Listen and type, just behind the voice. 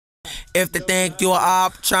If they think you are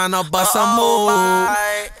up tryna bust a move,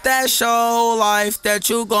 that's your whole life that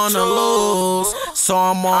you gonna lose. So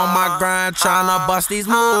I'm on my grind tryna bust these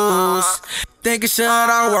moves. Thinking should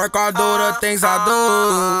I work or do the things I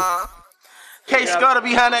do? Shotta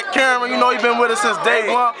behind that camera, you know he been with us since day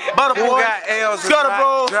one. Butterboy, Shotta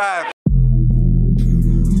bro.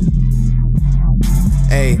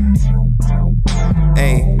 Hey,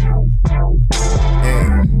 hey, hey.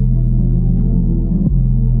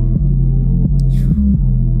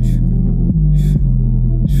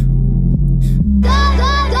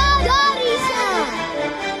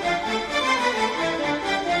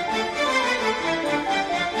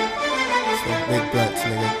 Big blunts,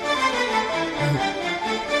 nigga.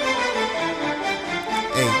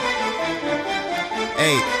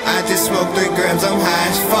 Hey, I just smoked 3 grams, I'm high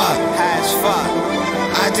as fuck.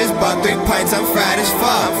 I just bought 3 pints, I'm fried as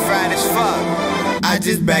fuck. I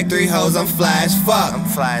just bagged 3 hoes, I'm fly as fuck.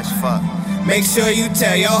 Make sure you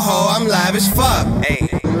tell your hoe I'm live as fuck.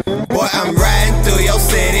 Boy, I'm riding through your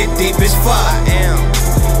city deep as fuck.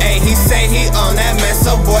 Hey, he say he on that mess,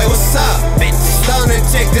 so boy, what's up? Stoner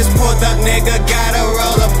chick just pulled up, nigga, gotta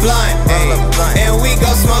roll a blunt. And we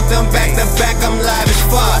gon' smoke them back to back, I'm live as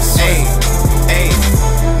fuck.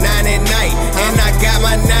 9 at night, and I got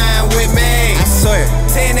my 9 with me. I swear,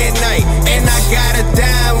 10 at night, and I got a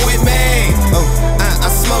dime with me. I'm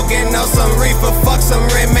smoking on some reefer, fuck some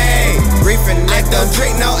Remy. I don't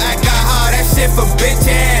drink no alcohol, that shit for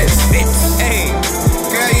bitches. Hey,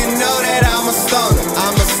 girl, you know that I'm a stoner.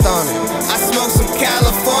 I smoke some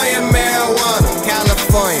California marijuana.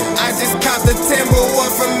 I just copped the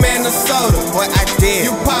Timberwood from Minnesota. Boy, I did.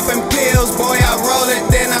 You poppin' pills, boy, I roll it,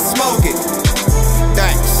 then I smoke it.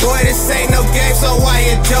 Thanks. Boy, this ain't no game, so why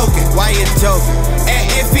you joking? And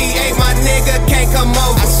if he ain't my nigga, can't come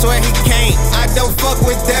over. I swear he can't. I don't fuck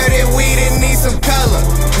with dirty weed, it needs some color.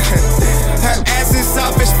 Her ass is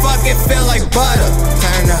soft as fuck, it feel like butter.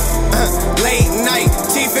 Turn up. Late night,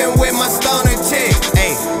 chiefin' with my stoner chick.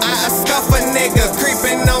 I scuff a nigga,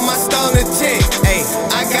 creepin' on my stoner chick.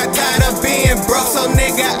 I got tired of being broke, so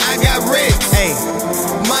nigga, I got rich.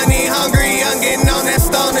 Money hungry, youngin' on that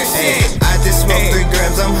stoner shit. I just smoked 3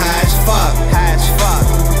 grams, I'm high as fuck.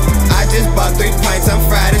 I just bought 3 pints, I'm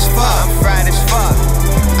fried as fuck.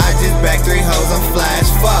 I just bagged 3 hoes, I'm fly as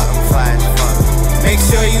fuck. Make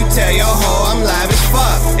sure you tell your hoe I'm live as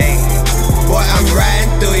fuck. Boy, I'm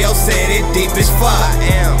riding through your city deep as fuck.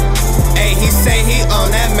 Hey, he say he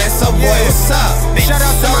on that mess, so boy, what's up? Shout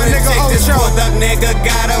out to my nigga this pulled up, nigga,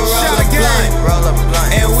 gotta roll a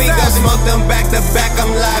blunt. And we gon' smoke them back to back,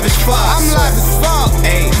 I'm live as fuck. I'm live as fuck.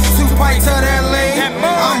 2 pints of that lean.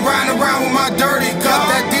 I'm riding around with my dirty cup,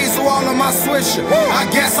 that diesel all on my swisher. I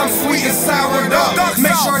guess I'm sweet and soured up.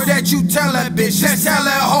 Make sure that you tell that bitch, just tell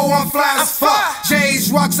that hoe I'm fly as fuck.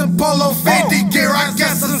 J's, rocks, and polo 50 gear, I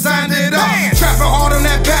guess I signed it up. Trapping hard on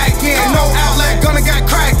that back end, no outlet, gonna got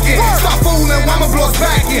crackin'. Stop fooling, I'ma blow us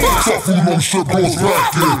back in. Cook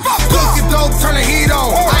it dope, turn the heat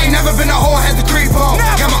on. I ain't never been a hoe, I had to creep on.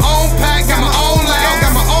 Got my own pack, got my own loud,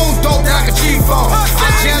 got my own dope that I can cheap on.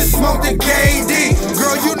 I just smoked the KD,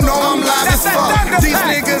 girl, you know I'm live as fuck. These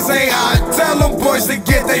niggas ain't hot, tell them boys to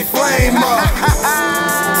get they flame up.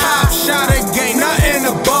 Top Shotta gang, nothing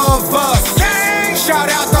above us. Shout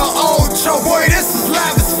out the Ocho, boy, this is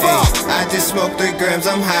live as fuck. I just smoked 3 grams,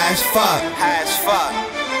 I'm high as fuck.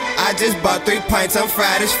 I just bought 3 pints, I'm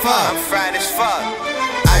fried as fuck.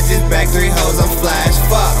 I just bagged 3 hoes, I'm fly as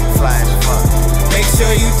fuck. Make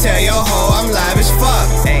sure you tell your hoe I'm live as fuck.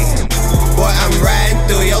 Boy, I'm riding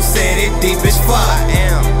through your city deep as fuck.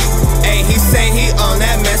 Hey, he say he on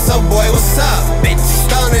that mess, so boy, what's up?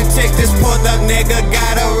 Stoner chick just pulled up, nigga,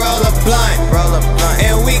 gotta roll a